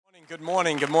Good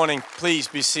morning. Good morning. Please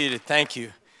be seated. Thank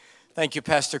you. Thank you,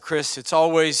 Pastor Chris. It's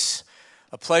always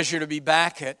a pleasure to be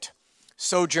back at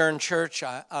Sojourn Church.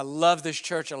 I love this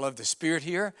church. I love the spirit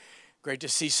here. Great to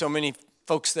see so many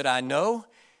folks that I know.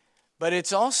 But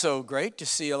it's also great to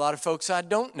see a lot of folks I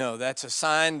don't know. That's a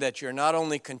sign that you're not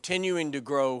only continuing to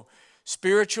grow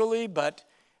spiritually, but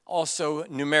also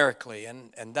numerically.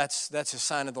 And that's a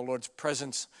sign of the Lord's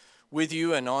presence with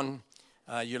you and on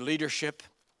your leadership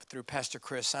through Pastor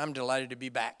Chris. I'm delighted to be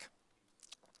back.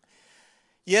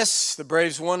 Yes, the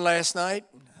Braves won last night.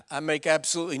 I make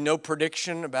absolutely no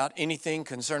prediction about anything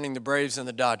concerning the Braves and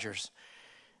the Dodgers.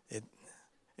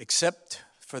 Except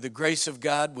for the grace of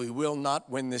God, we will not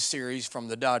win this series from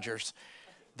the Dodgers.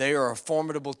 They are a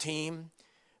formidable team,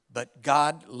 but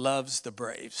God loves the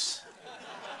Braves.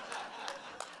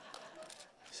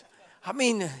 I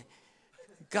mean,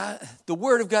 God, the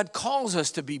Word of God calls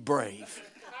us to be brave.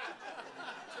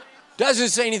 Doesn't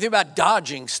say anything about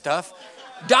dodging stuff.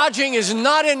 Dodging is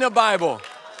not in the Bible.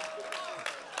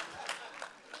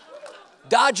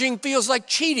 Dodging feels like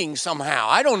cheating somehow.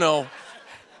 I don't know.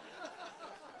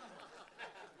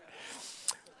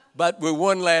 But we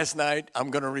won last night. I'm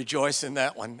going to rejoice in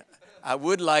that one. I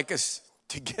would like us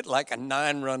to get like a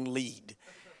 9-run lead.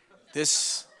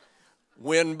 This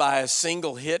win by a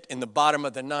single hit in the bottom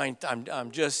of the ninth, I'm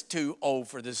just too old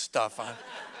for this stuff.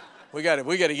 We got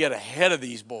to get ahead of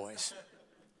these boys.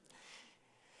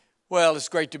 Well, it's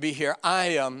great to be here.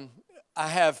 I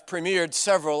have premiered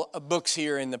several books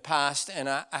here in the past, and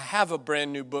I have a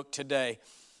brand new book today.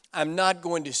 I'm not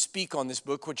going to speak on this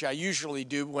book, which I usually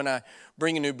do when I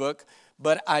bring a new book,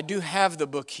 but I do have the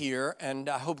book here, and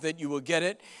I hope that you will get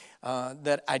it,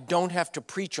 that I don't have to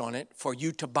preach on it for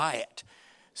you to buy it.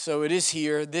 So it is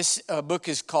here. This book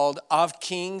is called Of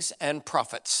Kings and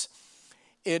Prophets.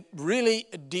 It really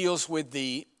deals with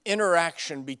the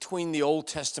interaction between the Old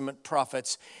Testament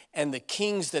prophets and the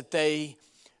kings that they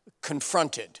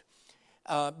confronted.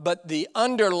 But the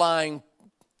underlying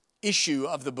issue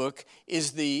of the book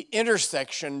is the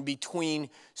intersection between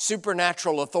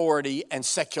supernatural authority and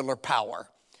secular power.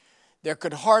 There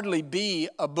could hardly be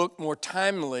a book more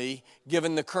timely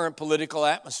given the current political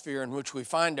atmosphere in which we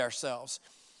find ourselves.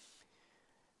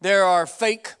 There are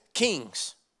fake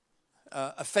kings.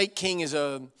 A fake king is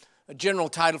a general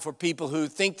title for people who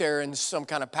think they're in some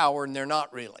kind of power and they're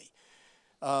not really.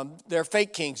 They're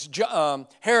fake kings.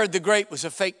 Herod the Great was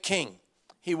a fake king.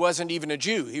 He wasn't even a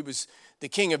Jew. He was the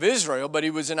king of Israel, but he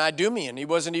was an Idumean. He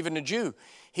wasn't even a Jew.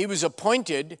 He was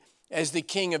appointed as the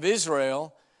king of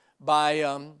Israel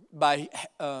by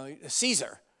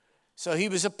Caesar. So he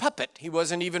was a puppet. He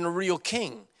wasn't even a real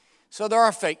king. So there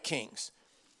are fake kings.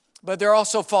 But there are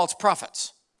also false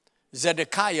prophets.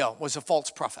 Zedekiah was a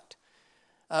false prophet.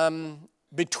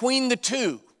 Between the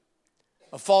two,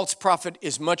 a false prophet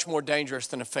is much more dangerous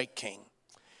than a fake king.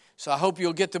 So I hope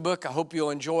you'll get the book. I hope you'll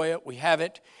enjoy it. We have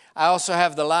it. I also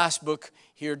have the last book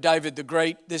here, David the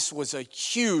Great. This was a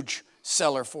huge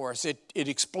seller for us. It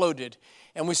exploded.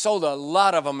 And we sold a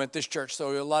lot of them at this church.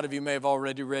 So a lot of you may have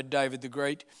already read David the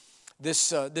Great.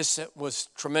 This was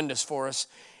tremendous for us.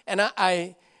 And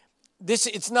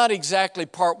it's not exactly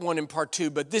part 1 and part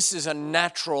 2, but this is a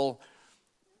natural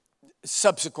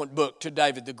subsequent book to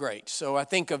David the Great. So I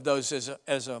think of those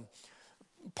as a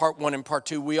part 1 and part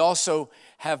 2. We also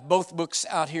have both books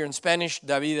out here in Spanish,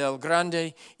 David el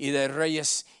Grande y de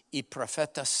Reyes y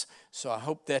Profetas. So I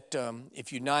hope that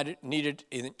if you need it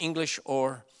in English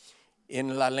or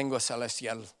in La Lengua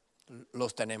Celestial,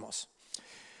 los tenemos.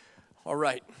 All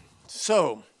right,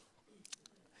 so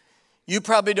you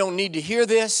probably don't need to hear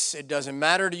this. It doesn't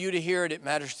matter to you to hear it. It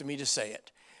matters to me to say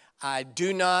it. I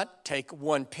do not take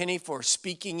 1 penny for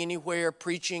speaking anywhere,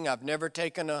 preaching. I've never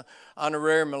taken an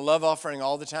honorarium, a love offering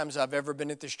all the times I've ever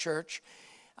been at this church.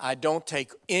 I don't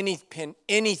take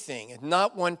anything.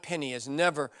 Not 1 penny. It's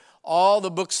never. All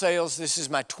the book sales, this is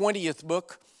my 20th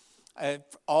book.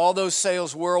 All those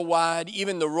sales worldwide,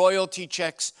 even the royalty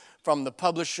checks from the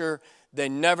publisher, they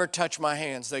never touch my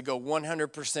hands. They go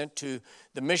 100% to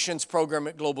the missions program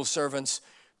at Global Servants,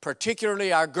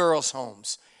 particularly our girls'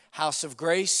 homes. House of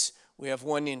Grace, we have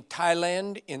one in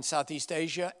Thailand, in Southeast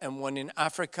Asia, and one in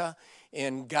Africa,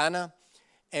 in Ghana.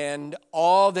 And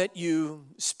all that you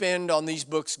spend on these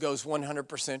books goes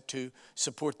 100% to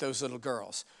support those little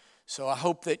girls. So I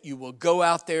hope that you will go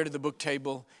out there to the book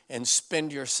table and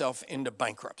spend yourself into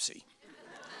bankruptcy.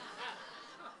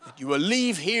 That you will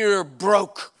leave here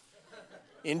broke,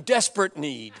 in desperate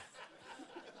need.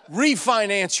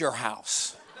 Refinance your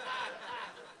house.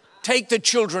 Take the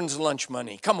children's lunch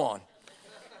money. Come on.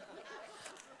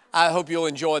 I hope you'll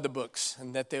enjoy the books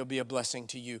and that they'll be a blessing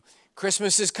to you.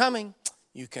 Christmas is coming.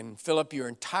 You can fill up your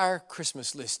entire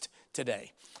Christmas list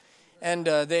today. And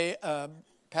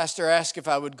Pastor asked if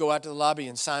I would go out to the lobby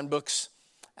and sign books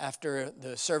after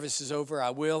the service is over. I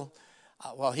will.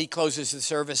 While he closes the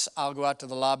service, I'll go out to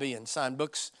the lobby and sign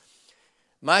books.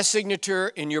 My signature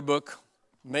in your book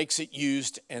makes it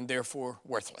used and therefore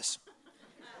worthless.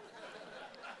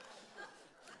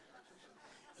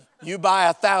 You buy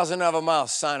 1,000 of them, I'll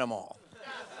sign them all.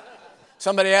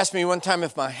 Somebody asked me one time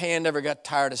if my hand ever got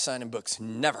tired of signing books.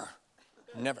 Never.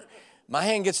 My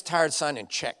hand gets tired signing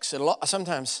checks.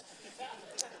 Sometimes,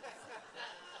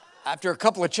 after a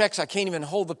couple of checks, I can't even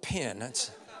hold the pen.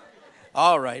 That's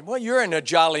all right. Well, you're in a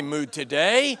jolly mood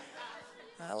today.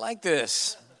 I like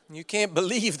this. You can't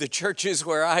believe the churches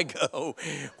where I go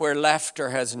where laughter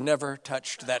has never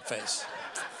touched that face.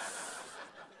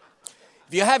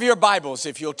 If you have your Bibles,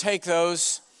 if you'll take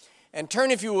those and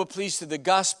turn, if you will please, to the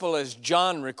gospel as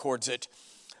John records it.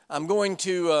 I'm going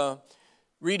to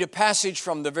read a passage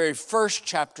from the very first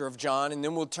chapter of John, and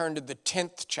then we'll turn to the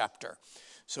 10th chapter.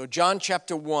 So John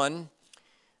chapter 1,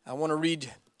 I want to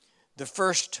read the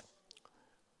first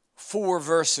 4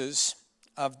 verses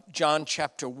of John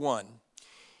chapter 1.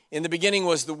 In the beginning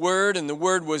was the Word, and the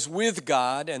Word was with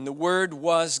God, and the Word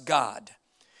was God.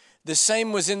 The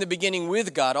same was in the beginning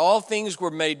with God. All things were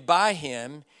made by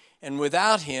Him, and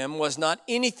without Him was not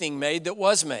anything made that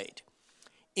was made.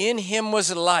 In Him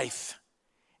was life,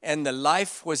 and the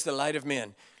life was the light of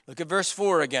men. Look at verse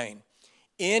 4 again.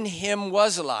 In Him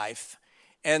was life,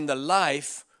 and the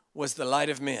life was the light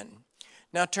of men.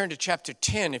 Now turn to chapter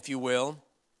 10, if you will.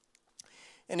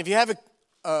 And if you have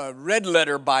a red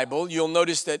letter Bible, you'll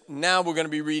notice that now we're going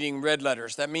to be reading red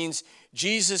letters. That means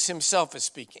Jesus Himself is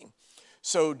speaking.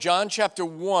 So John chapter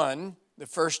 1, the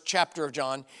first chapter of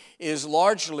John, is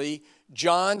largely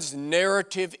John's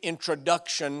narrative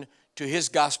introduction to his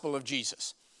gospel of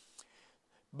Jesus.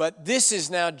 But this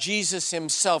is now Jesus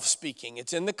Himself speaking.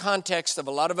 It's in the context of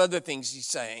a lot of other things He's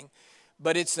saying,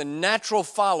 but it's the natural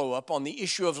follow-up on the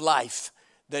issue of life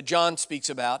that John speaks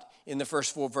about in the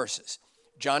first 4 verses.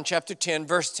 John chapter 10,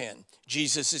 verse 10,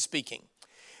 Jesus is speaking.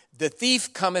 The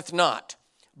thief cometh not,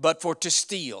 but for to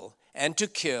steal, and to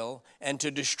kill, and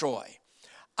to destroy.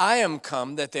 I am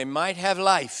come that they might have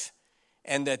life,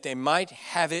 and that they might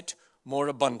have it more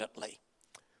abundantly.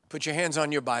 Put your hands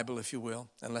on your Bible, if you will,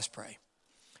 and let's pray.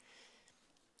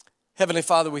 Heavenly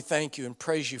Father, we thank You and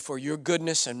praise You for Your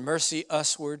goodness and mercy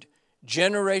usward,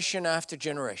 generation after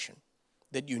generation,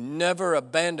 that You never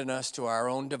abandon us to our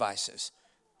own devices.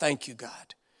 Thank You,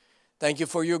 God. Thank You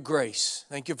for Your grace.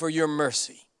 Thank You for Your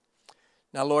mercy.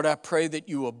 Now, Lord, I pray that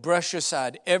You will brush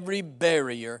aside every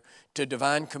barrier to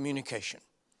divine communication.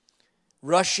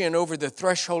 Rush in over the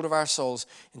threshold of our souls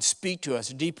and speak to us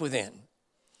deep within.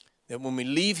 That when we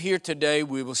leave here today,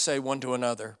 we will say one to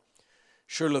another,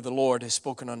 surely the Lord has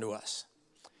spoken unto us.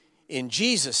 In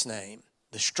Jesus' name,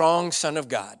 the strong Son of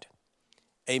God,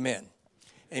 amen.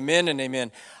 Amen and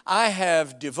amen. I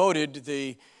have devoted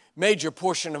the major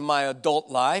portion of my adult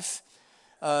life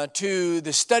to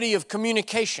the study of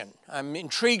communication. I'm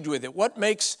intrigued with it. What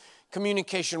makes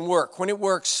communication work? When it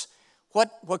works,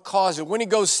 what caused it? When it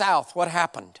goes south, what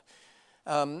happened?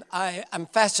 I'm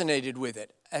fascinated with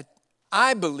it.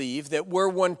 I believe that were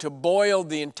one to boil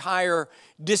the entire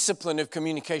discipline of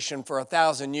communication for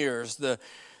 1,000 years,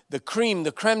 the creme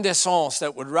d'essence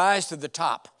that would rise to the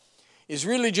top is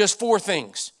really just 4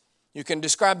 things. You can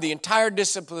describe the entire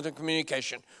discipline of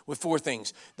communication with 4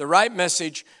 things. The right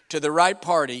message to the right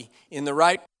party in the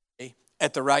right way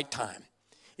at the right time.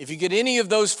 If you get any of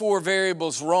those 4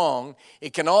 variables wrong,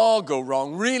 it can all go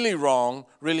wrong,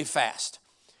 really fast.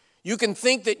 You can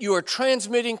think that you are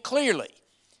transmitting clearly,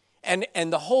 and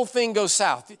the whole thing goes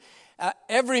south.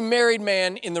 Every married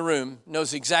man in the room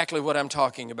knows exactly what I'm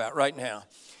talking about right now.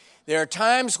 There are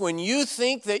times when you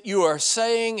think that you are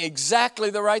saying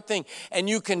exactly the right thing, and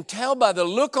you can tell by the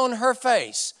look on her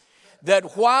face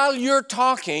that while you're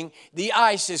talking, the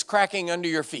ice is cracking under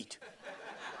your feet.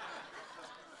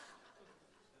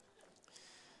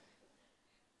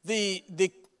 The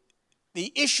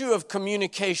issue of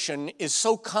communication is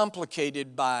so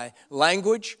complicated by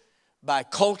language, by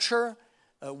culture,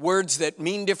 words that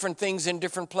mean different things in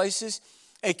different places.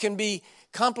 It can be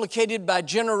complicated by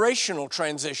generational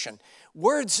transition.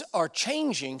 Words are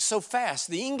changing so fast.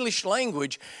 The English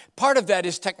language, part of that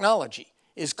is technology,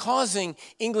 is causing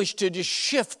English to just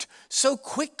shift so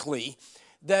quickly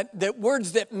that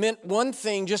words that meant one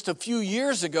thing just a few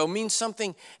years ago mean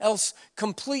something else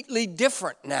completely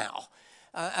different now.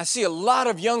 I see a lot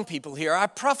of young people here. I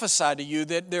prophesy to you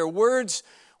that there are words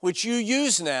which you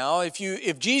use now.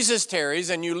 If Jesus tarries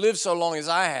and you live so long as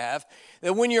I have,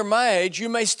 that when you're my age, you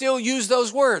may still use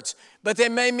those words, but they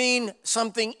may mean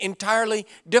something entirely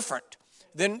different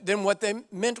than what they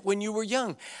meant when you were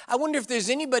young. I wonder if there's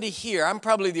anybody here, I'm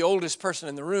probably the oldest person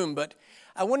in the room, but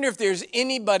I wonder if there's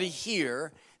anybody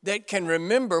here that can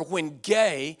remember when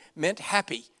gay meant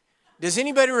happy. Does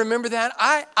anybody remember that?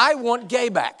 I want gay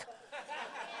back.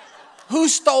 Who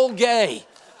stole gay?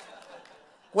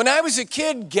 When I was a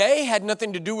kid, gay had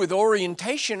nothing to do with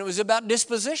orientation. It was about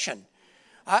disposition.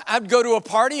 I'd go to a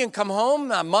party and come home.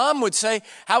 My mom would say,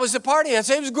 "How was the party?" I'd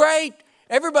say, "It was great.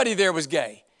 Everybody there was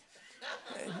gay."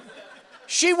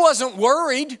 She wasn't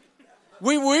worried.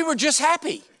 We were just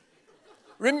happy.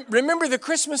 Remember the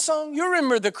Christmas song? You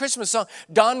remember the Christmas song,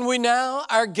 "Don we now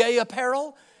our gay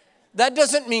apparel"? That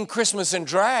doesn't mean Christmas in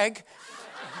drag.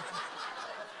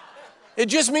 It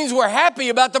just means we're happy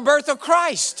about the birth of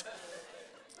Christ.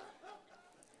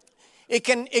 It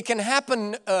can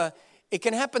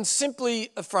happen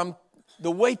simply from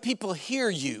the way people hear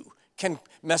you can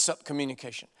mess up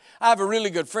communication. I have a really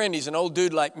good friend. He's an old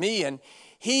dude like me, and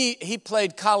he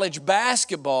played college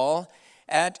basketball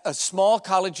at a small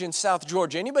college in South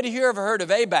Georgia. Anybody here ever heard of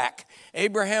ABAC?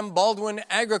 Abraham Baldwin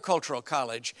Agricultural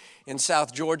College in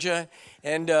South Georgia.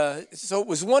 And so it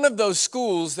was one of those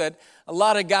schools that a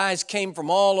lot of guys came from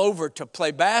all over to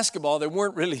play basketball. They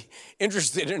weren't really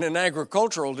interested in an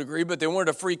agricultural degree, but they wanted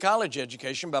a free college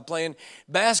education by playing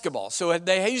basketball. So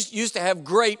they used to have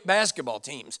great basketball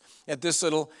teams at this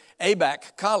little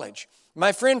ABAC college.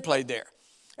 My friend played there.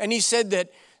 And he said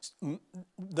that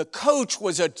the coach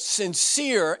was a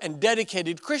sincere and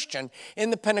dedicated Christian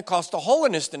in the Pentecostal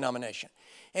holiness denomination.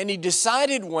 And he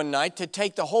decided one night to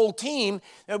take the whole team,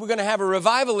 that we're going to have a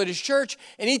revival at his church,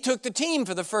 and he took the team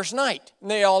for the first night, and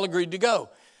they all agreed to go.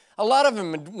 A lot of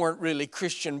them weren't really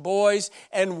Christian boys,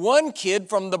 and one kid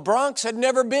from the Bronx had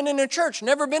never been in a church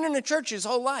his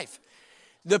whole life.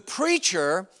 The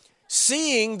preacher,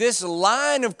 seeing this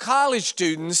line of college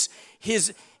students,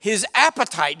 his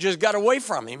appetite just got away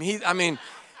from him.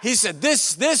 He said,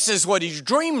 this is what he's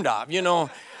dreamed of,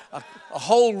 a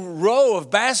whole row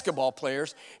of basketball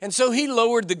players. And so he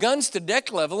lowered the guns to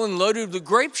deck level and loaded the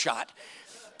grape shot.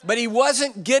 But he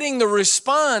wasn't getting the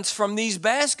response from these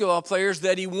basketball players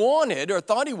that he wanted or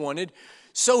thought he wanted.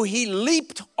 So he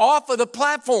leaped off of the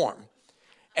platform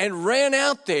and ran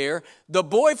out there. The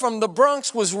boy from the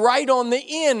Bronx was right on the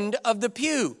end of the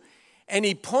pew. And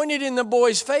he pointed in the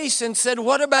boy's face and said,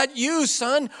 "What about you,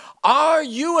 son? Are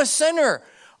you a sinner?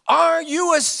 Are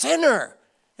you a sinner?"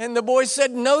 And the boy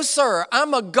said, "No, sir,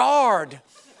 I'm a guard."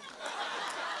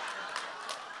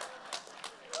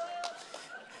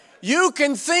 You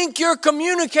can think you're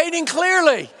communicating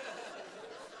clearly.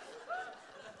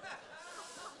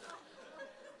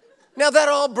 Now that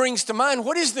all brings to mind,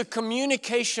 what is the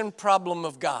communication problem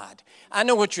of God? I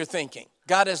know what you're thinking.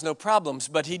 God has no problems,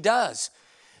 but He does.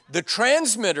 The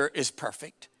transmitter is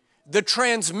perfect. The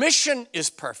transmission is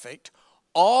perfect.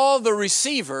 All the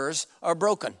receivers are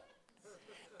broken.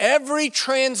 Every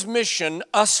transmission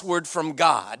usward from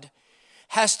God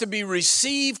has to be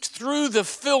received through the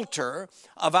filter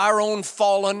of our own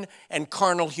fallen and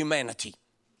carnal humanity.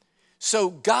 So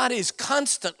God is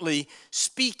constantly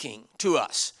speaking to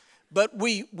us, but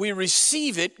we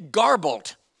receive it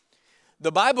garbled.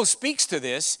 The Bible speaks to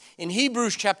this. In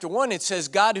Hebrews chapter 1, it says,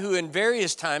 God who in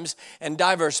various times and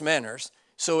diverse manners,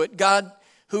 so God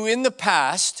who in the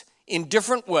past, in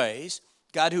different ways,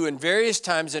 God who in various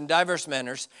times and diverse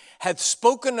manners hath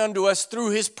spoken unto us through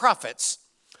His prophets,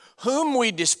 whom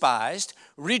we despised,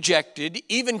 rejected,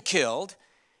 even killed.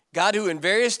 God who in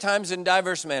various times and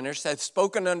diverse manners hath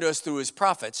spoken unto us through His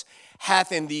prophets,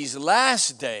 hath in these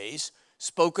last days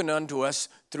spoken unto us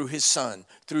through His Son,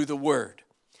 through the Word.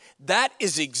 That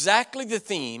is exactly the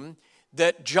theme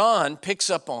that John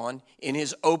picks up on in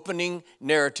his opening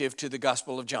narrative to the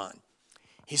Gospel of John.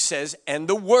 He says, and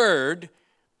the Word,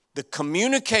 the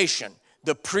communication,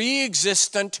 the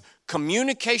pre-existent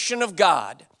communication of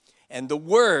God, and the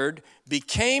Word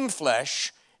became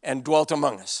flesh and dwelt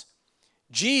among us.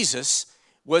 Jesus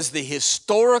was the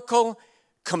historical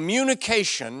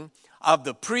communication of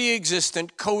the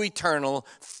pre-existent, co-eternal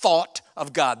thought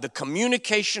of God, the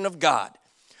communication of God.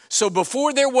 So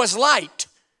before there was light,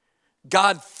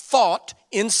 God thought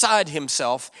inside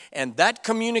Himself, and that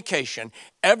communication,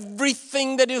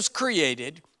 everything that is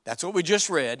created, that's what we just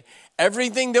read,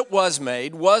 everything that was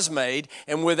made,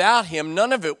 and without Him,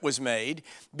 none of it was made,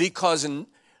 because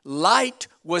light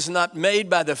was not made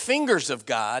by the fingers of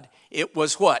God, it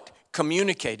was what?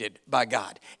 Communicated by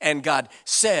God. And God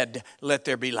said, let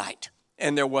there be light,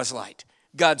 and there was light.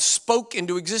 God spoke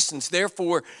into existence.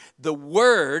 Therefore, the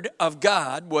Word of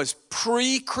God was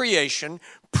pre-creation,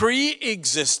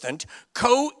 pre-existent,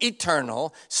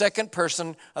 co-eternal, second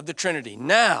person of the Trinity.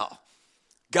 Now,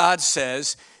 God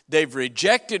says, they've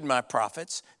rejected my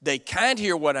prophets. They can't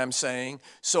hear what I'm saying,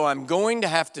 so I'm going to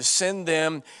have to send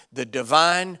them the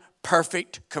divine,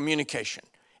 perfect communication.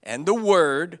 And the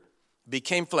Word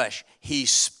became flesh. He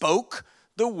spoke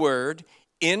the Word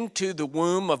into the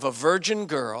womb of a virgin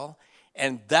girl,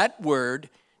 and that Word,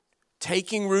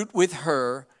 taking root with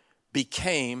her,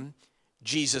 became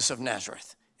Jesus of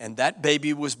Nazareth. And that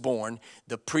baby was born,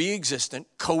 the pre-existent,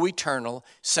 co-eternal,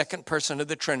 second person of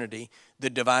the Trinity, the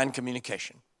divine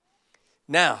communication.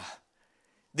 Now,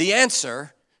 the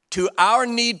answer to our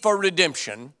need for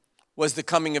redemption was the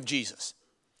coming of Jesus.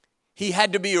 He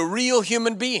had to be a real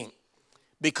human being,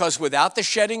 because without the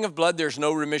shedding of blood, there's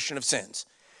no remission of sins.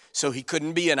 So he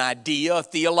couldn't be an idea, a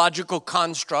theological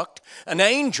construct. An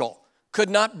angel could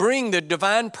not bring the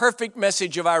divine, perfect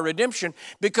message of our redemption,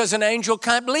 because an angel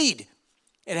can't bleed.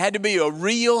 It had to be a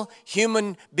real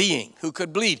human being who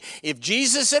could bleed. If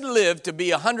Jesus had lived to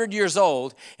be 100 years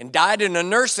old and died in a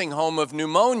nursing home of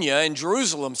pneumonia in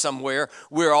Jerusalem somewhere,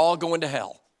 we're all going to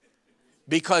hell,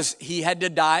 because he had to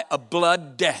die a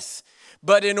blood death.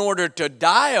 But in order to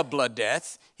die a blood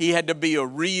death, he had to be a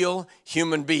real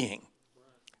human being.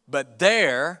 But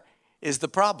there is the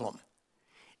problem.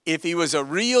 If he was a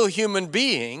real human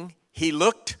being, he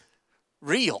looked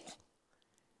real.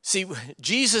 See,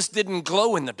 Jesus didn't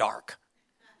glow in the dark.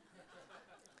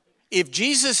 If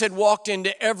Jesus had walked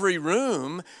into every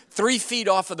room 3 feet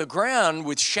off of the ground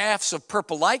with shafts of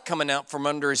purple light coming out from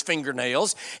under his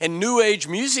fingernails and New Age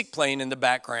music playing in the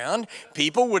background,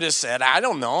 people would have said, I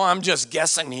don't know, I'm just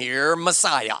guessing here,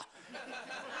 Messiah.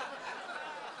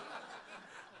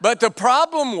 But the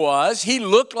problem was, he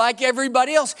looked like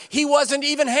everybody else. He wasn't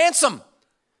even handsome.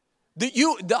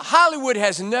 Hollywood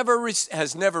has never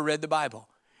read the Bible,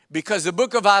 because the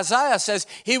book of Isaiah says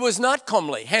he was not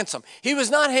comely, handsome. He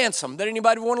was not handsome that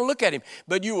anybody would want to look at him.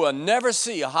 But you will never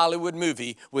see a Hollywood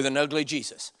movie with an ugly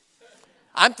Jesus.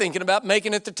 I'm thinking about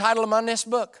making it the title of my next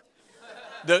book,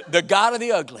 The God of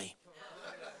the Ugly.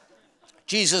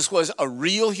 Jesus was a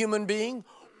real human being,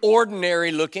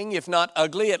 ordinary looking, if not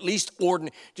ugly, at least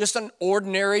just an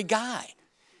ordinary guy.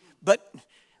 But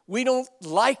we don't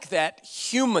like that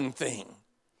human thing.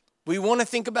 We want to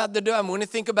think about I want to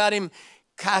think about him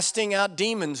casting out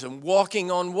demons and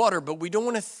walking on water, but we don't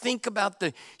want to think about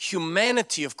the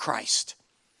humanity of Christ.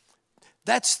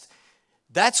 That's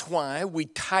why we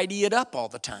tidy it up all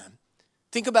the time.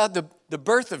 Think about the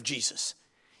birth of Jesus.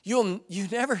 You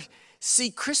never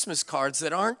see Christmas cards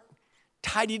that aren't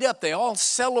tidied up. They all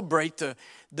celebrate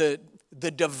the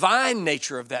divine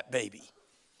nature of that baby.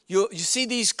 You see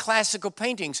these classical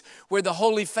paintings where the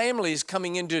Holy Family is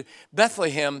coming into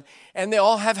Bethlehem, and they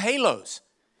all have halos.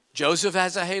 Joseph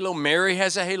has a halo. Mary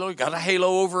has a halo. Got a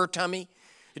halo over her tummy.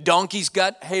 The donkey's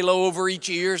got halo over each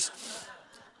ears.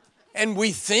 And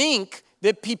we think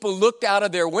that people looked out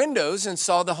of their windows and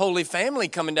saw the Holy Family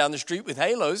coming down the street with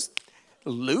halos.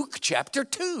 Luke chapter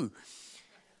 2.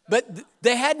 But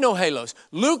they had no halos.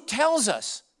 Luke tells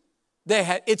us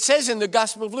it says in the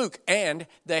Gospel of Luke, and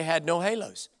they had no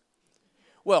halos.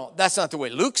 Well, that's not the way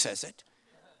Luke says it,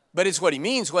 but it's what he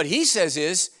means. What he says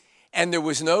is, and there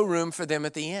was no room for them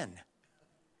at the inn.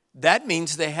 That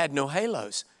means they had no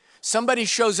halos. Somebody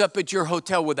shows up at your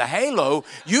hotel with a halo,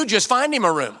 you just find him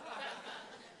a room.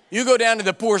 You go down to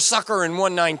the poor sucker in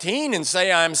 119 and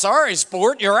say, I'm sorry,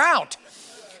 sport, you're out.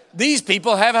 These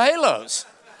people have halos.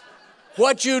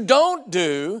 What you don't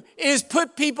do is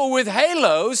put people with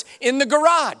halos in the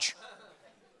garage.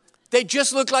 They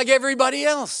just look like everybody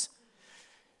else.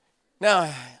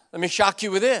 Now, let me shock you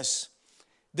with this.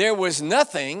 There was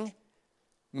nothing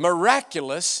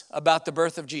miraculous about the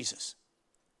birth of Jesus.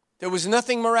 There was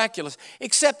nothing miraculous,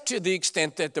 except to the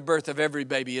extent that the birth of every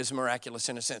baby is miraculous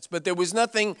in a sense. But there was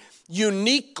nothing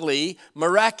uniquely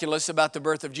miraculous about the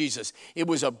birth of Jesus. It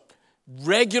was a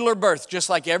regular birth, just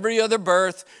like every other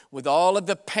birth, with all of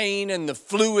the pain and the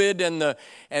fluid and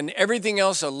everything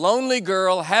else. A lonely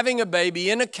girl having a baby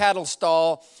in a cattle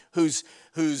stall whose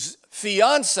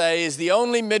fiance is the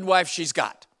only midwife she's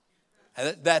got.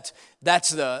 That's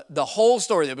the whole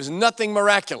story. There was nothing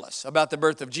miraculous about the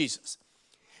birth of Jesus.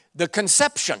 The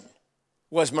conception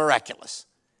was miraculous,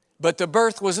 but the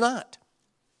birth was not.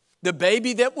 The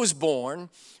baby that was born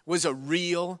was a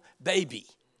real baby.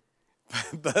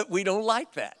 But we don't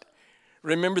like that.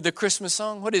 Remember the Christmas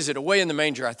song? What is it? Away in the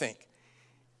Manger, I think.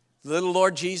 Little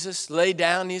Lord Jesus lay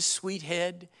down his sweet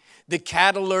head. The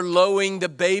cattle are lowing, the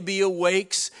baby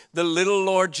awakes. The little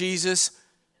Lord Jesus,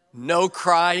 no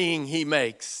crying he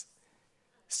makes.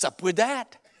 What's up with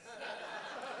that?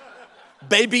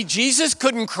 Baby Jesus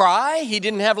couldn't cry. He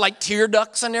didn't have like tear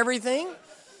ducts and everything.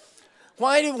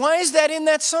 Why is that in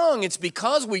that song? It's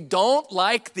because we don't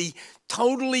like the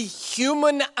totally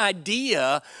human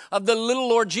idea of the little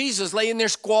Lord Jesus laying there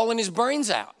squalling his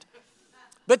brains out.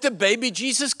 But the baby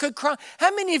Jesus could cry.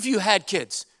 How many of you had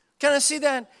kids? Can I see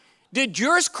that? Did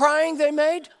yours crying they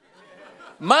made?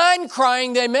 Mine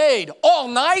crying they made. All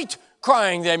night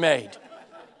crying they made.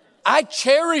 I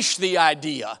cherish the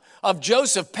idea of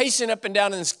Joseph pacing up and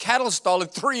down in his cattle stall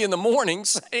at 3 a.m.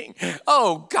 saying,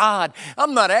 oh God,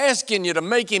 I'm not asking you to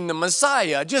make him the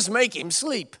Messiah, just make him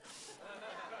sleep.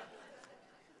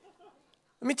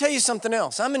 Let me tell you something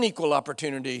else. I'm an equal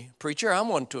opportunity preacher. I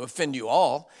want to offend you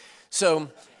all. So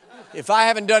if I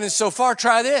haven't done it so far,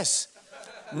 try this.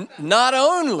 Not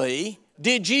only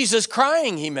did Jesus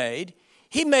crying he made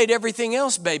everything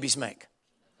else babies make.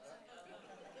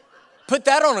 Put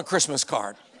that on a Christmas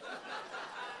card.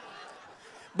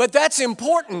 But that's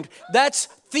important. That's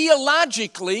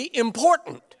theologically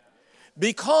important.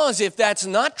 Because if that's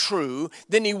not true,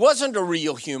 then he wasn't a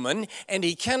real human, and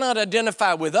he cannot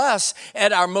identify with us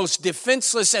at our most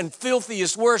defenseless and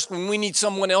filthiest worst when we need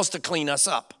someone else to clean us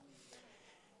up.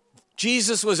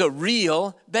 Jesus was a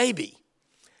real baby.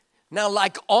 Now,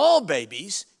 like all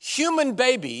babies, human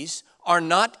babies are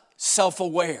not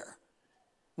self-aware.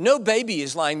 No baby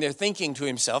is lying there thinking to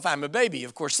himself, I'm a baby.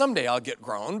 Of course, someday I'll get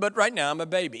grown, but right now I'm a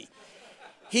baby.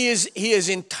 He is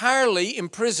entirely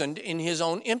imprisoned in his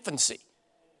own infancy,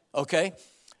 okay?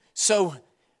 So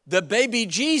the baby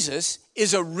Jesus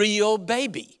is a real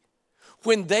baby.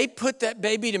 When they put that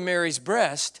baby to Mary's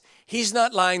breast, he's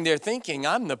not lying there thinking,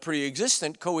 I'm the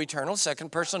pre-existent, co-eternal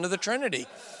second person of the Trinity.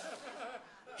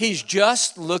 He's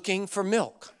just looking for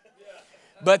milk.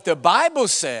 But the Bible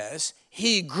says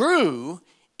he grew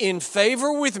in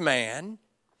favor with man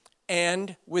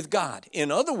and with God.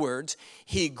 In other words,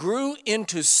 he grew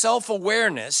into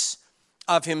self-awareness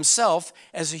of himself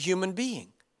as a human being.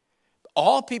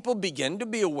 All people begin to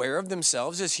be aware of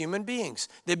themselves as human beings.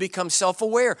 They become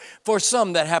self-aware. For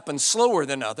some, that happens slower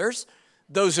than others.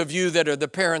 Those of you that are the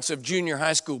parents of junior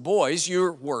high school boys,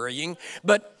 you're worrying.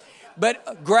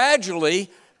 But gradually,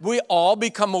 we all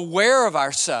become aware of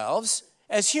ourselves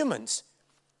as humans.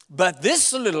 But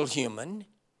this little human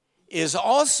is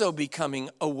also becoming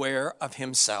aware of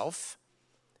himself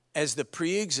as the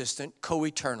pre-existent,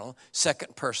 co-eternal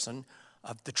second person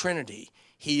of the Trinity.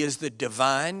 He is the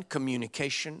divine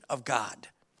communication of God.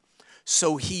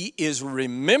 So he is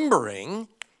remembering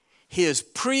his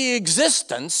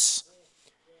pre-existence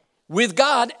with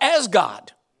God as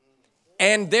God.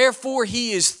 And therefore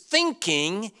he is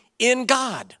thinking in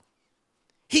God.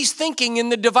 He's thinking in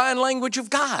the divine language of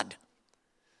God.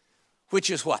 Which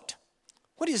is what?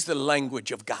 What is the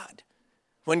language of God?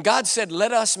 When God said,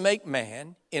 let us make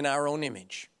man in our own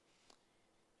image.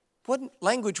 What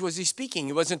language was he speaking?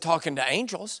 He wasn't talking to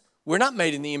angels. We're not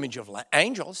made in the image of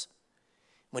angels.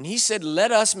 When he said,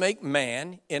 let us make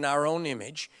man in our own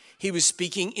image, he was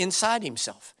speaking inside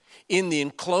himself. In the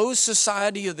enclosed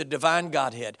society of the divine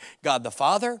Godhead, God the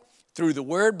Father, through the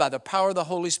Word, by the power of the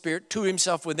Holy Spirit, to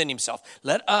himself, within himself.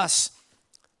 Let us,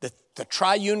 the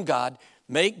triune God,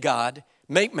 make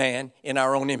man in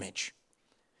our own image.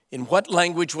 In what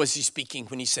language was he speaking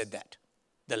when he said that?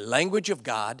 The language of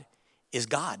God is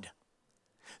God.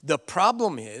 The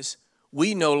problem is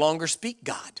we no longer speak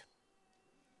God.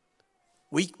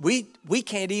 We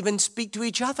can't even speak to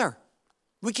each other.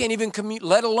 We can't even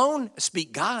let alone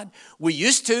speak God. We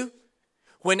used to.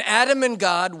 When Adam and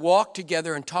God walked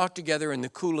together and talked together in the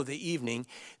cool of the evening,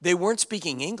 they weren't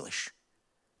speaking English.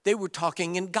 They were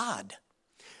talking in God.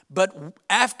 But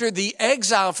after the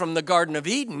exile from the Garden of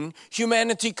Eden,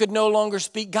 humanity could no longer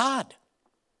speak God.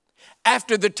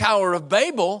 After the Tower of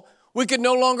Babel, we could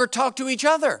no longer talk to each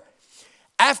other.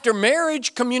 After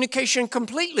marriage, communication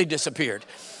completely disappeared.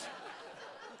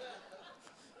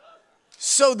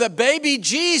 So the baby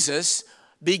Jesus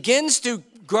begins to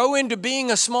grow into being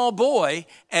a small boy,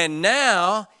 and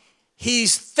now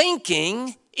he's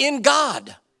thinking in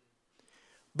God.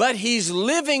 But he's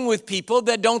living with people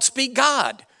that don't speak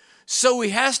God. So he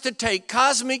has to take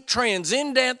cosmic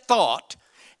transcendent thought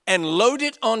and load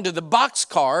it onto the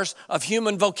boxcars of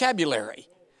human vocabulary.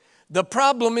 The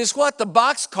problem is what? The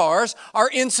boxcars are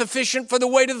insufficient for the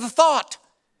weight of the thought.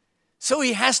 So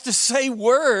he has to say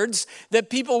words that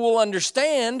people will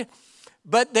understand,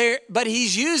 but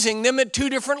he's using them at two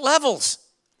different levels.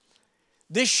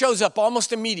 This shows up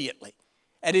almost immediately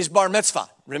at his bar mitzvah.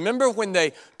 Remember when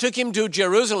they took him to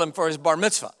Jerusalem for his bar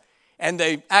mitzvah and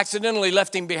they accidentally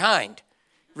left him behind?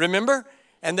 Remember?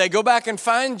 And they go back and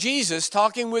find Jesus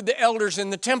talking with the elders in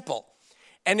the temple.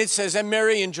 And it says, and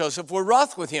Mary and Joseph were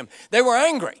wroth with him. They were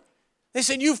angry. They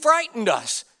said, you frightened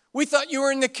us. We thought you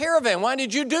were in the caravan. Why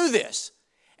did you do this?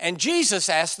 And Jesus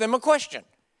asked them a question.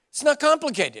 It's not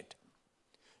complicated.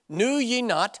 Knew ye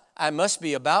not I must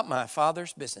be about my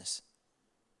Father's business?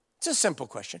 It's a simple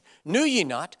question. Knew ye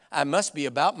not I must be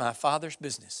about my Father's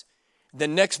business? The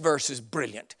next verse is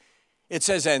brilliant. It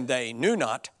says, and they knew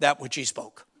not that which he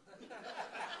spoke.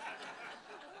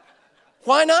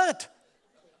 Why not?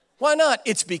 Why not?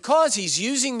 It's because he's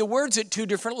using the words at two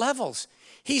different levels.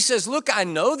 He says, look, I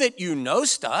know that you know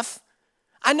stuff.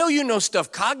 I know you know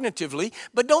stuff cognitively,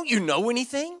 but don't you know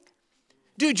anything?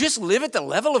 Dude, just live at the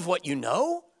level of what you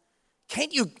know.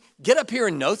 Can't you get up here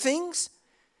and know things?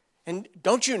 And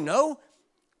don't you know?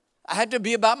 I had to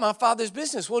be about my Father's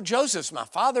business. Well, Joseph's my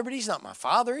father, but he's not my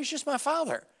father. He's just my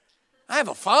father. I have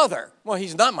a father. Well,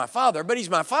 he's not my father, but he's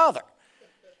my father.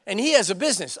 And he has a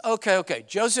business. Okay.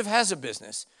 Joseph has a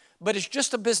business, but it's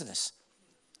just a business.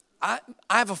 I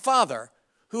have a father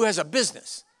who has a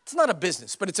business. It's not a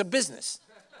business, but it's a business.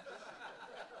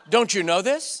 Don't you know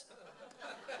this?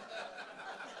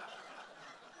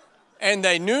 And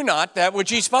they knew not that which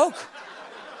he spoke.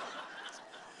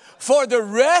 For the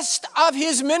rest of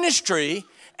his ministry,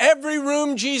 every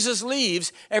room Jesus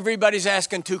leaves, everybody's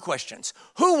asking two questions.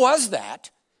 Who was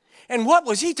that? And what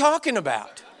was he talking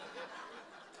about?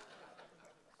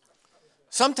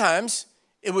 Sometimes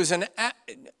it was a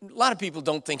lot of people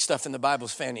don't think stuff in the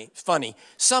Bible's funny.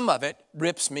 Some of it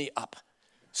rips me up.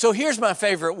 So here's my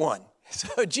favorite one.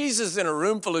 So Jesus is in a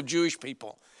room full of Jewish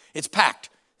people. It's packed.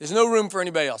 There's no room for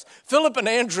anybody else. Philip and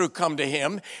Andrew come to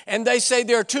him, and they say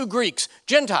there are two Greeks,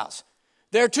 Gentiles.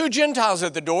 There are two Gentiles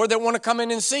at the door that want to come in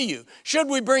and see you. Should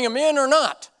we bring them in or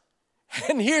not?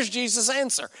 And here's Jesus'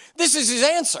 answer. This is his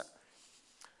answer.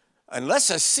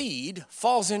 Unless a seed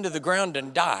falls into the ground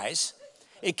and dies,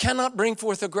 it cannot bring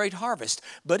forth a great harvest.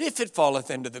 But if it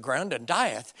falleth into the ground and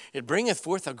dieth, it bringeth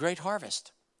forth a great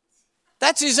harvest.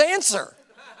 That's his answer.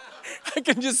 I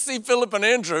can just see Philip and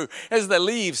Andrew as they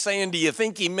leave saying, do you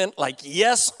think he meant like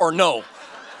yes or no?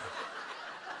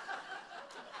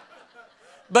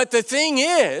 But the thing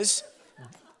is,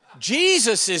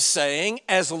 Jesus is saying,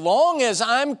 as long as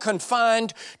I'm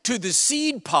confined to the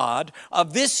seed pod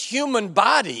of this human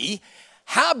body,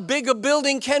 how big a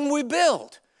building can we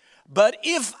build? But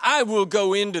if I will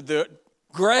go into the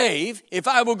grave, if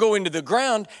I will go into the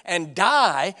ground and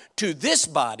die to this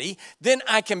body, then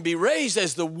I can be raised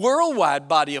as the worldwide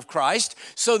body of Christ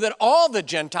so that all the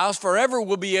Gentiles forever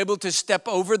will be able to step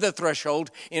over the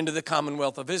threshold into the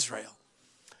commonwealth of Israel.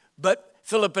 But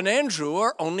Philip and Andrew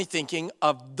are only thinking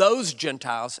of those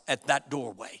Gentiles at that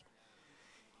doorway.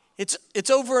 It's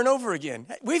over and over again.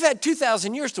 We've had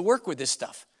 2,000 years to work with this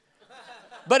stuff.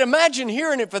 But imagine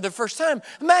hearing it for the first time.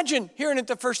 Imagine hearing it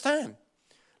the first time.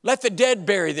 Let the dead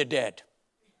bury the dead.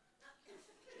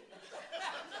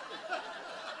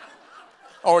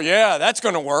 Oh yeah, that's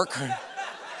going to work.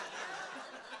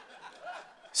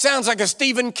 Sounds like a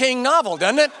Stephen King novel,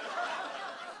 doesn't it?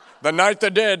 The night the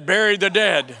dead buried the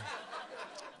dead.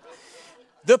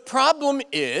 The problem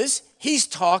is he's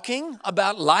talking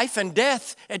about life and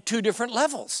death at two different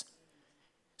levels.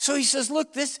 So he says,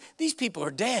 look, these people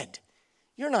are dead.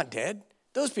 You're not dead.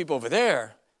 Those people over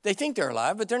there, they think they're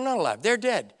alive, but they're not alive. They're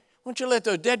dead. Why don't you let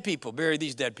those dead people bury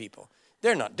these dead people?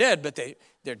 They're not dead, but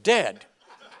they're dead.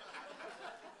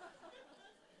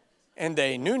 And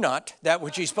they knew not that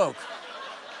which he spoke.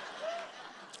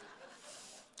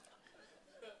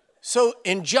 So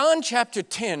in John chapter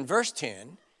 10, verse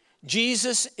 10,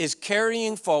 Jesus is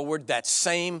carrying forward that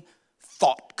same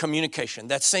thought, communication,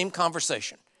 that same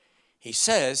conversation. He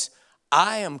says,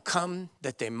 I am come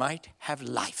that they might have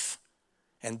life,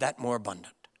 and that more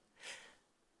abundant.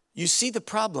 You see the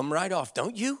problem right off,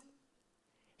 don't you?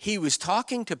 He was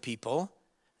talking to people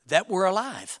that were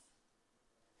alive.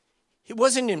 It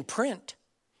wasn't in print.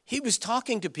 He was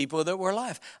talking to people that were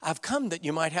alive. I've come that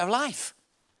you might have life.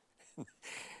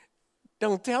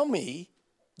 Don't tell me.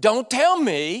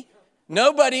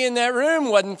 Nobody in that room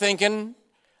wasn't thinking,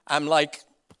 I'm like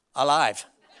alive.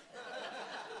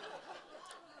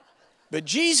 But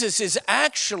Jesus is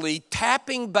actually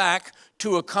tapping back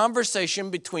to a conversation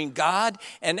between God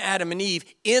and Adam and Eve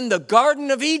in the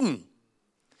Garden of Eden.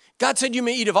 God said, you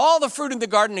may eat of all the fruit in the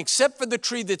garden except for the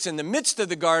tree that's in the midst of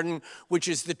the garden, which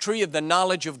is the tree of the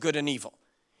knowledge of good and evil.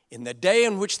 In the day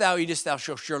in which thou eatest, thou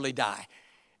shalt surely die.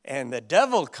 And the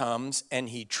devil comes and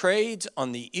he trades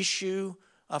on the issue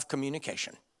of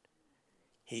communication.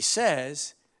 He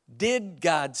says, did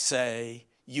God say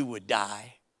you would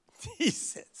die? He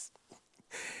says,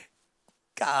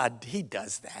 God, he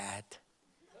does that.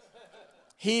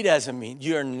 He doesn't mean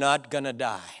you're not going to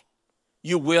die.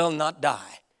 You will not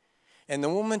die. And the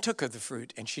woman took of the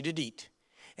fruit, and she did eat.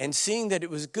 And seeing that it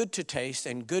was good to taste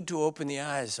and good to open the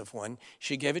eyes of one,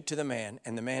 she gave it to the man,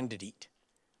 and the man did eat.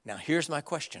 Now here's my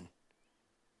question.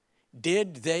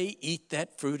 Did they eat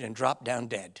that fruit and drop down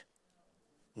dead?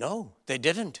 No, they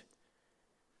didn't.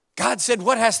 God said,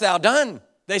 what hast thou done?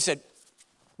 They said,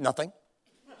 nothing.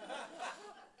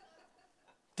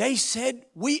 They said,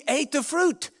 we ate the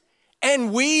fruit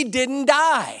and we didn't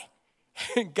die.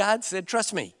 God said,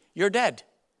 trust me, you're dead.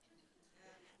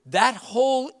 That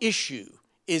whole issue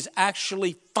is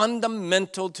actually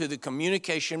fundamental to the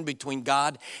communication between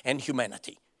God and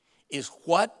humanity, is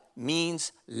what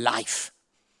means life.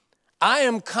 I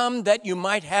am come that you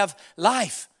might have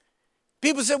life.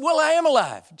 People said, well, I am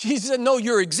alive. Jesus said, no,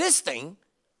 you're existing,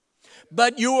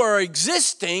 but you are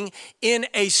existing in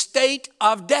a state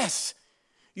of death.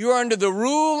 You are under the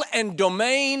rule and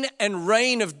domain and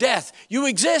reign of death. You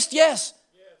exist, yes,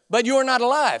 but you are not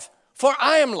alive. For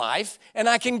I am life, and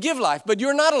I can give life, but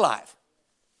you're not alive.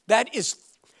 That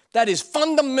is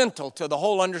fundamental to the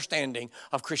whole understanding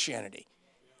of Christianity.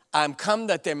 I'm come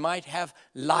that they might have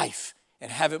life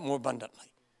and have it more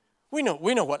abundantly. We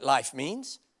know what life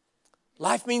means.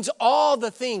 Life means all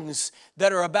the things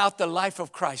that are about the life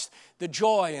of Christ. The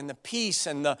joy and the peace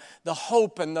and the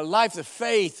hope and the life, the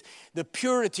faith, the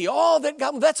purity, all that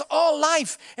God, that's all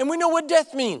life. And we know what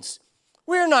death means.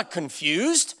 We're not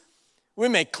confused. We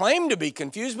may claim to be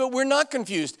confused, but we're not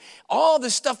confused. All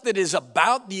the stuff that is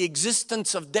about the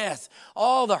existence of death,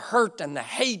 all the hurt and the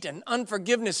hate and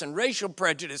unforgiveness and racial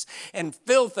prejudice and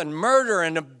filth and murder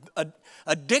and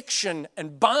addiction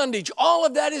and bondage, all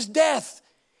of that is death.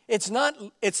 It's not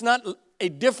a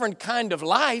different kind of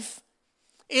life.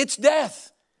 It's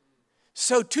death.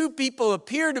 So two people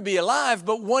appear to be alive,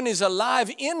 but one is alive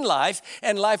in life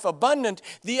and life abundant.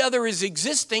 The other is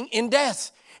existing in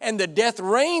death. And the death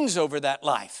reigns over that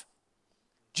life.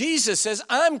 Jesus says,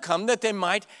 I'm come that they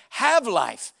might have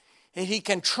life. And he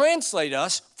can translate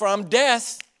us from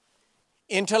death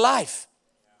into life.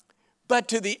 But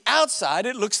to the outside,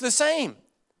 it looks the same.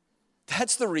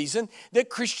 That's the reason that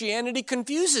Christianity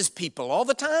confuses people all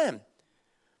the time.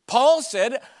 Paul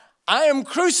said, I am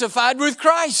crucified with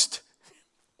Christ.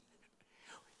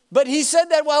 But he said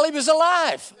that while he was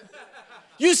alive.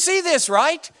 You see this,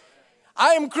 right?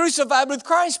 I am crucified with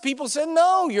Christ. People said,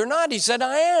 no, you're not. He said,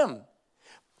 I am.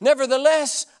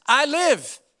 Nevertheless, I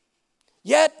live.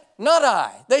 Yet not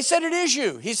I. They said, it is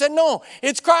you. He said, no,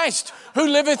 it's Christ who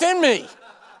liveth in me.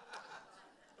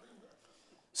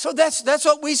 So that's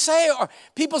what we say.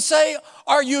 People say,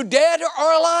 are you dead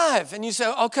or alive? And you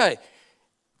say, okay,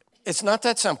 it's not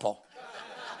that simple.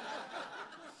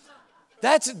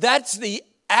 That's the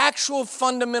actual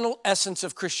fundamental essence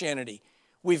of Christianity.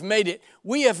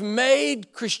 We have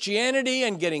made Christianity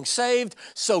and getting saved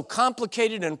so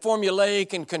complicated and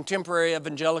formulaic in contemporary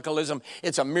evangelicalism.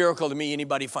 It's a miracle to me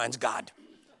anybody finds God.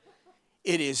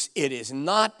 It is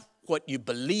not what you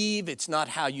believe. It's not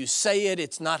how you say it.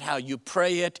 It's not how you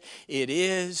pray it. It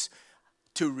is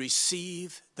to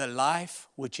receive the life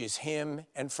which is Him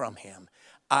and from Him.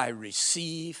 I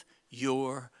receive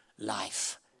your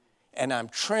life. And I'm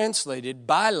translated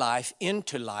by life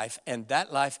into life, and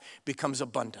that life becomes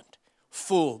abundant,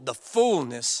 full, the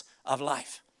fullness of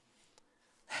life.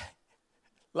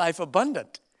 Life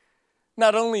abundant.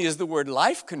 Not only is the word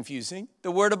life confusing,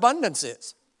 the word abundance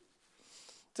is.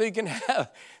 So you can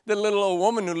have the little old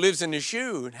woman who lives in a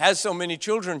shoe and has so many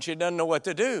children she doesn't know what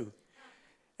to do.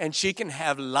 And she can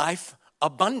have life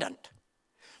abundant.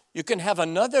 You can have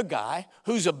another guy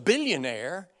who's a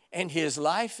billionaire and his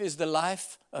life is the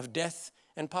life of death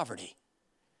and poverty.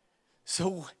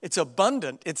 So it's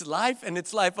abundant. It's life and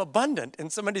it's life abundant.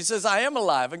 And somebody says, I am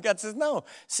alive. And God says, no,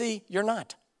 see, you're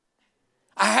not.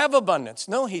 I have abundance.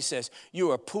 No, He says,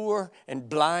 you are poor and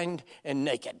blind and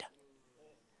naked.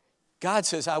 God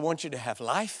says, I want you to have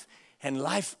life and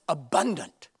life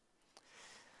abundant.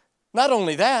 Not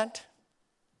only that,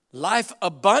 life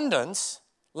abundant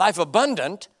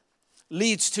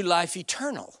leads to life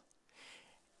eternal.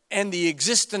 And the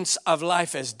existence of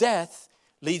life as death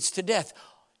leads to death.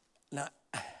 Now,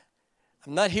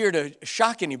 I'm not here to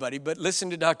shock anybody, but listen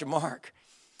to Dr. Mark.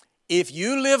 If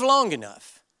you live long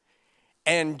enough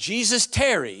and Jesus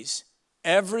tarries,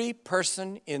 every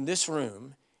person in this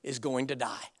room is going to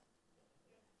die.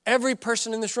 Every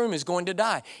person in this room is going to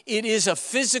die. It is a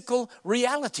physical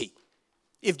reality.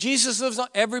 If Jesus lives on,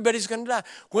 everybody's going to die.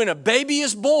 When a baby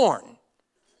is born,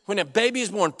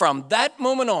 from that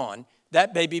moment on,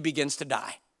 that baby begins to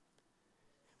die.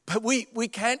 But we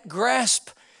can't grasp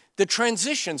the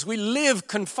transitions. We live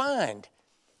confined.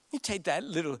 You take that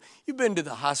little, you've been to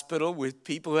the hospital with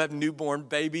people who have newborn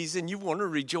babies and you want to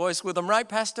rejoice with them, right,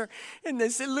 Pastor? And they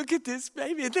say, look at this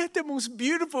baby. Isn't that the most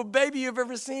beautiful baby you've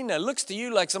ever seen? Now, it looks to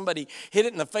you like somebody hit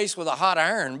it in the face with a hot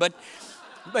iron, but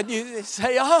you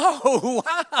say, oh,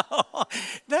 wow,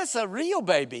 that's a real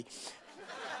baby.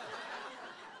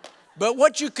 But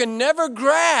what you can never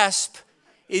grasp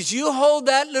is you hold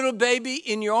that little baby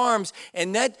in your arms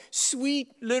and that sweet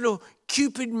little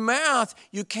Cupid mouth,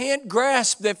 you can't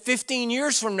grasp that 15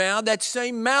 years from now, that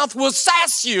same mouth will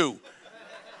sass you.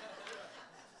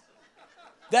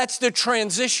 That's the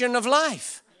transition of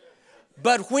life.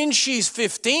 But when she's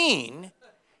 15,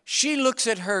 she looks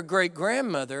at her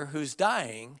great-grandmother who's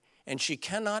dying, and she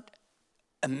cannot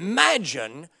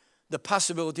imagine the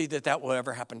possibility that that will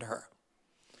ever happen to her.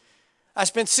 I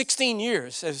spent 16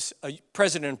 years as a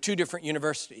president of 2 different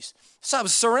universities, so I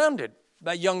was surrounded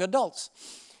by young adults.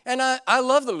 And I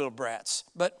love the little brats,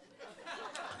 but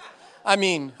I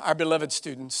mean our beloved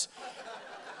students.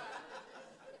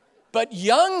 But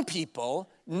young people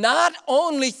not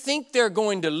only think they're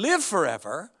going to live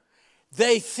forever,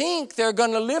 they think they're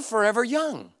going to live forever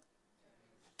young.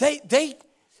 They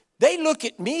look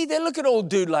at me, they look at old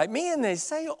dude like me, and they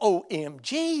say,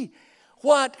 OMG,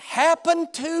 what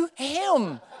happened to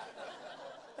him?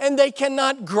 And they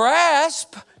cannot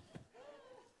grasp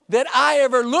that I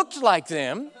ever looked like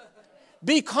them,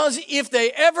 because if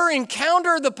they ever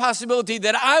encounter the possibility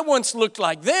that I once looked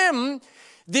like them,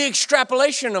 the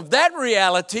extrapolation of that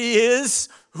reality is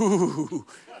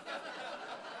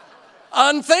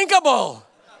unthinkable.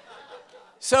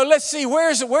 So let's see,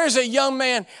 where's a young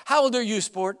man? How old are you,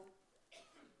 Sport?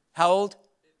 How old?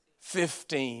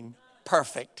 15.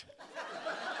 Perfect.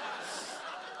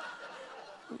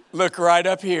 Look right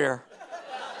up here.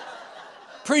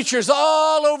 Preachers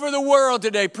all over the world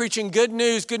today preaching good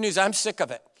news, good news. I'm sick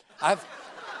of it.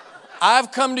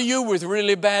 I've come to you with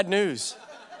really bad news.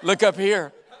 Look up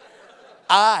here.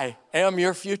 I am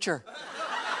your future.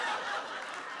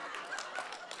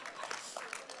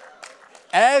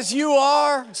 As you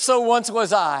are, so once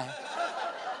was I.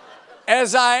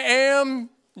 As I am,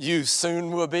 you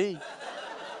soon will be.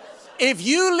 If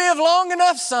you live long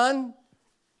enough, son,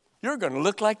 you're going to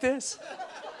look like this.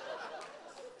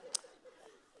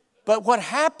 But what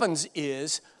happens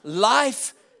is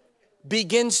life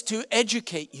begins to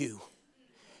educate you.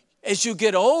 As you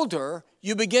get older,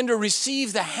 you begin to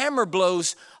receive the hammer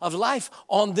blows of life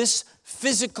on this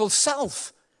physical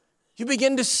self. You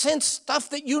begin to sense stuff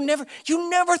that you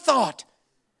never thought.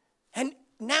 And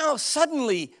now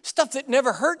suddenly stuff that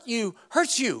never hurt you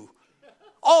hurts you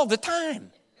all the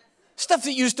time. Stuff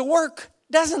that used to work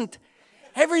doesn't.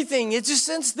 Everything, it's just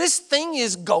since this thing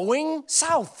is going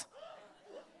south.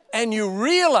 And you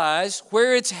realize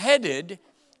where it's headed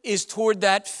is toward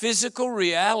that physical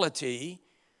reality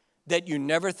that you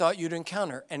never thought you'd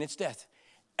encounter, and it's death.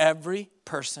 Every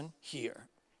person here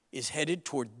is headed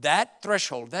toward that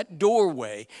threshold, that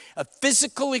doorway, a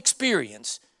physical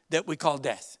experience that we call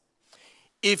death.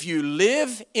 If you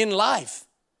live in life,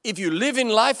 if you live in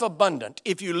life abundant,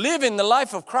 if you live in the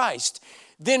life of Christ,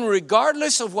 then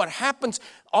regardless of what happens,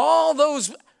 all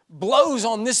those blows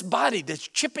on this body that's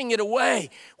chipping it away,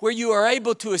 where you are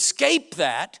able to escape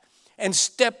that and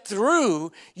step through,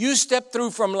 you step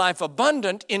through from life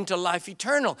abundant into life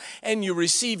eternal, and you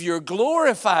receive your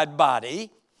glorified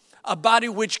body, a body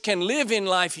which can live in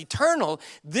life eternal.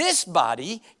 This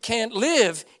body can't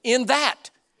live in that.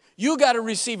 You got to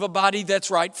receive a body that's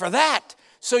right for that.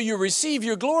 So you receive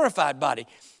your glorified body.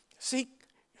 See,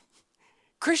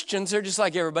 Christians are just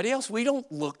like everybody else. We don't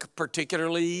look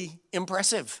particularly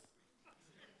impressive.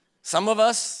 Some of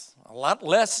us, a lot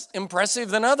less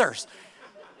impressive than others.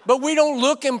 But we don't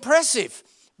look impressive.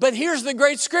 But here's the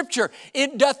great scripture.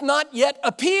 It doth not yet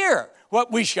appear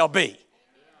what we shall be.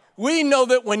 We know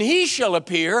that when he shall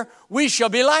appear, we shall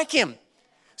be like him.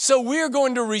 So we're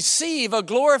going to receive a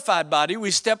glorified body.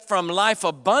 We step from life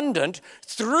abundant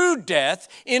through death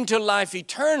into life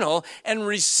eternal and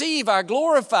receive our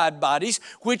glorified bodies,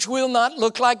 which will not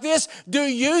look like this. Do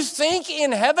you think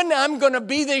in heaven I'm going to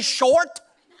be this short?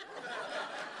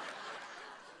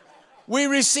 We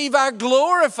receive our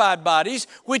glorified bodies,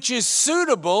 which is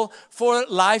suitable for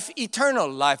life eternal,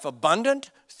 life abundant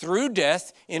through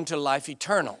death into life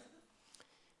eternal.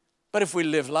 But if we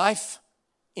live life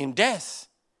in death,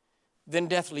 then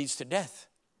death leads to death.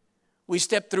 We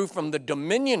step through from the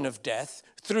dominion of death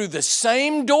through the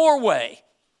same doorway.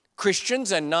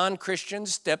 Christians and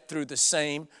non-Christians step through the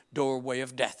same doorway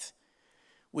of death.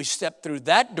 We step through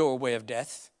that doorway of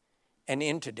death and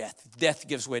into death. Death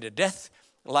gives way to death.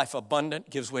 Life abundant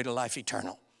gives way to life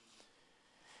eternal.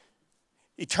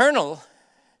 Eternal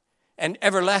and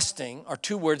everlasting are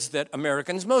two words that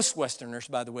Americans, most Westerners,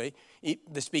 by the way,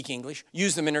 that speak English,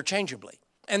 use them interchangeably.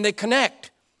 And they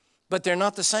connect, but they're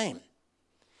not the same.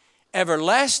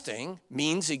 Everlasting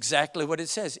means exactly what it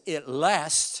says. It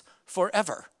lasts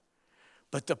forever.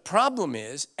 But the problem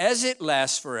is, as it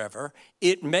lasts forever,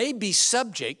 it may be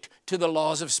subject to the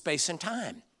laws of space and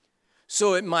time.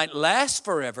 So it might last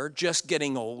forever, just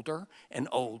getting older and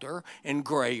older and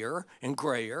grayer and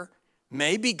grayer.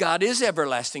 Maybe God is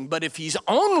everlasting, but if he's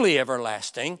only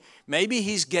everlasting, maybe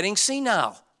he's getting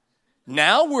senile.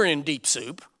 Now we're in deep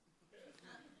soup.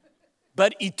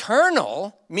 But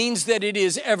eternal means that it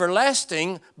is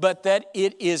everlasting, but that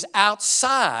it is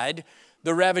outside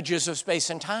the ravages of space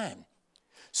and time.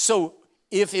 So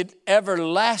if it's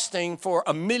everlasting for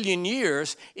 1,000,000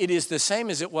 years, it is the same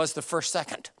as it was the first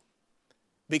second.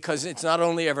 Because it's not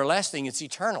only everlasting, it's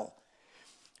eternal.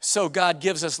 So God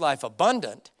gives us life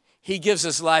abundant. He gives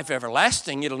us life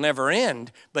everlasting. It'll never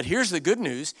end. But here's the good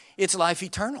news. It's life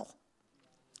eternal.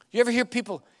 You ever hear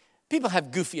people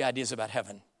have goofy ideas about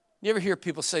heaven? You ever hear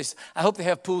people say, I hope they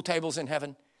have pool tables in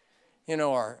heaven? You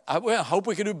know, or I hope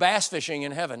we can do bass fishing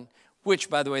in heaven. Which,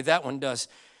 by the way, that one does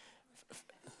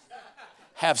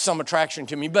have some attraction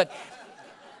to me. But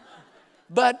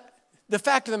the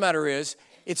fact of the matter is,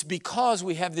 it's because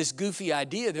we have this goofy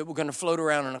idea that we're going to float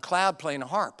around on a cloud playing a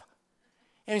harp.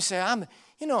 And you say, I'll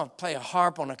play a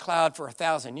harp on a cloud for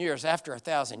 1,000 years. After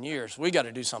 1,000 years, we got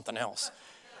to do something else.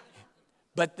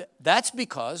 But that's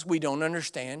because we don't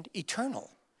understand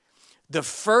eternal. The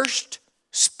first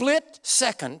split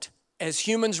second, as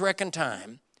humans reckon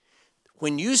time,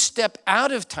 when you step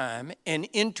out of time and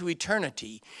into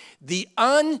eternity, the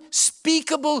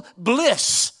unspeakable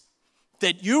bliss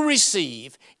that you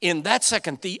receive in that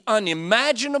second, the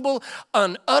unimaginable,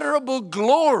 unutterable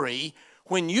glory,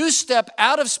 when you step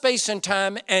out of space and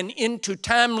time and into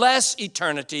timeless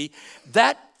eternity,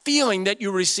 that feeling that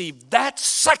you receive that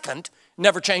second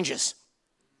never changes.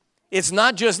 It's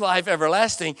not just life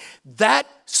everlasting. That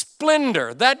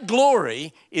splendor, that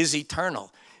glory is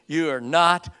eternal. You are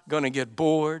not going to get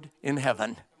bored in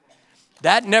heaven.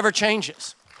 That never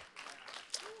changes.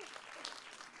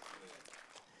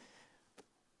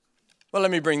 Well,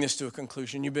 let me bring this to a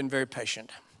conclusion. You've been very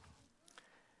patient.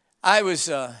 I was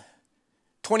a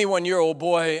 21-year-old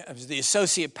boy. I was the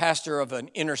associate pastor of an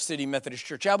inner city Methodist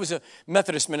church. I was a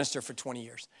Methodist minister for 20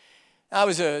 years. I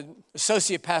was an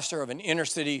associate pastor of an inner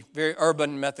city, very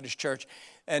urban Methodist church.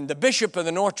 And the bishop of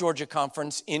the North Georgia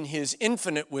Conference, in his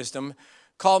infinite wisdom,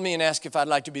 called me and asked if I'd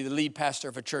like to be the lead pastor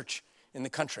of a church in the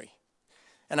country.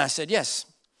 And I said, yes.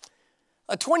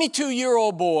 A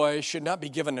 22-year-old boy should not be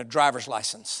given a driver's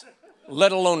license,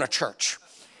 let alone a church.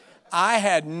 I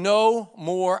had no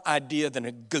more idea than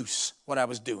a goose what I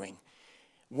was doing.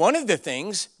 One of the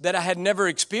things that I had never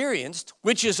experienced,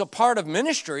 which is a part of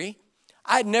ministry,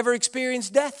 I had never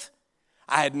experienced death.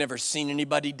 I had never seen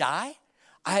anybody die.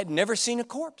 I had never seen a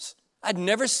corpse. I'd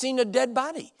never seen a dead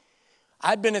body.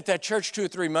 I'd been at that church 2 or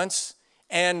 3 months,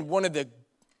 and one of the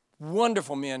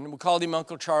wonderful men, we called him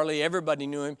Uncle Charlie, everybody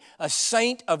knew him, a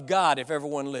saint of God if ever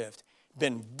one lived.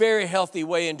 Been very healthy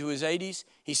way into his 80s.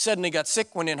 He suddenly got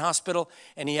sick, went in hospital,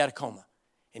 and he had a coma.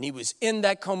 And he was in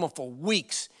that coma for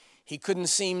weeks. He couldn't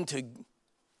seem to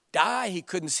die. He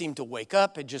couldn't seem to wake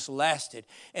up. It just lasted.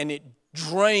 And it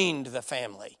drained the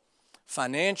family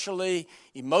financially,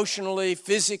 emotionally,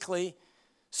 physically.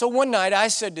 So one night I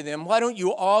said to them, why don't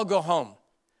you all go home?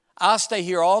 I'll stay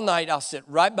here all night. I'll sit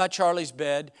right by Charlie's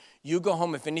bed. You go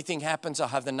home. If anything happens, I'll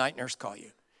have the night nurse call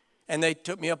you. And they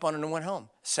took me up on it and went home.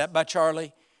 Sat by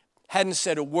Charlie. Hadn't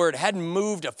said a word. Hadn't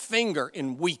moved a finger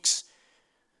in weeks.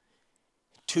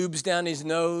 Tubes down his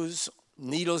nose,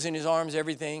 needles in his arms,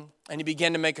 everything. And he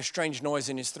began to make a strange noise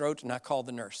in his throat, and I called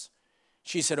the nurse.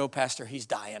 She said, oh, Pastor, he's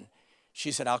dying.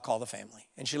 She said, I'll call the family.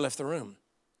 And she left the room.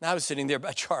 And I was sitting there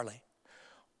by Charlie.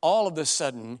 All of a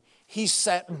sudden, he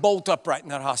sat bolt upright in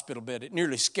that hospital bed. It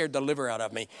nearly scared the liver out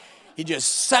of me. He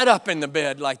just sat up in the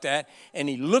bed like that, and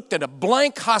he looked at a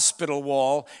blank hospital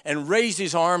wall and raised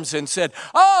his arms and said,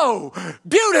 oh,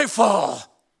 beautiful.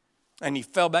 And he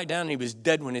fell back down, and he was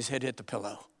dead when his head hit the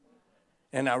pillow.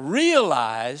 And I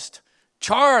realized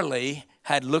Charlie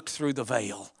had looked through the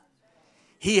veil.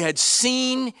 He had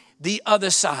seen the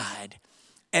other side.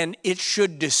 And it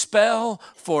should dispel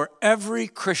for every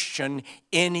Christian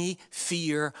any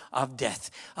fear of death.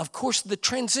 Of course, the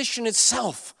transition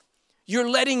itself, you're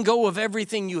letting go of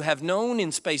everything you have known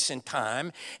in space and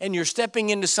time, and you're stepping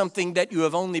into something that you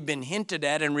have only been hinted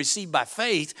at and received by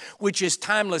faith, which is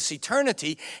timeless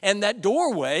eternity. And that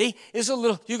doorway is a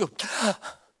little, you go,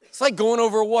 it's like going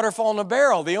over a waterfall in a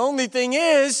barrel. The only thing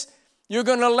is, you're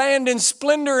going to land in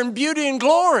splendor and beauty and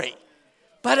glory.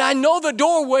 But I know the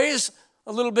doorway is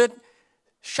a little bit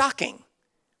shocking.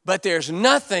 But there's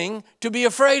nothing to be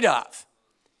afraid of.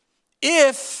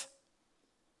 If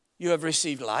you have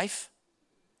received life,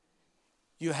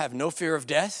 you have no fear of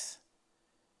death,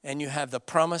 and you have the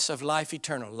promise of life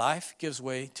eternal. Life gives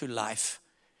way to life.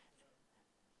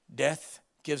 Death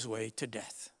gives way to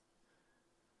death.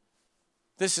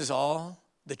 This is all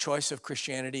the choice of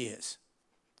Christianity is.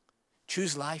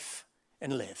 Choose life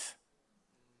and live.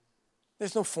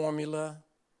 There's no formula.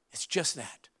 It's just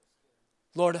that.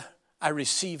 Lord, I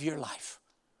receive your life.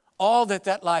 All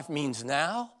that life means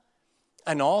now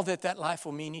and all that life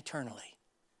will mean eternally.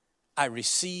 I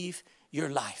receive your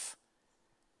life.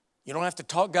 You don't have to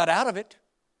talk God out of it.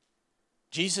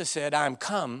 Jesus said, I am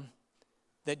come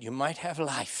that you might have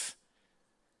life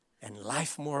and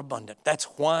life more abundant. That's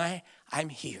why I'm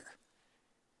here.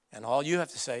 And all you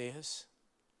have to say is,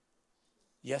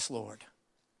 yes, Lord,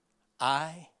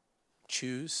 I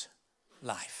choose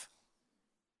life.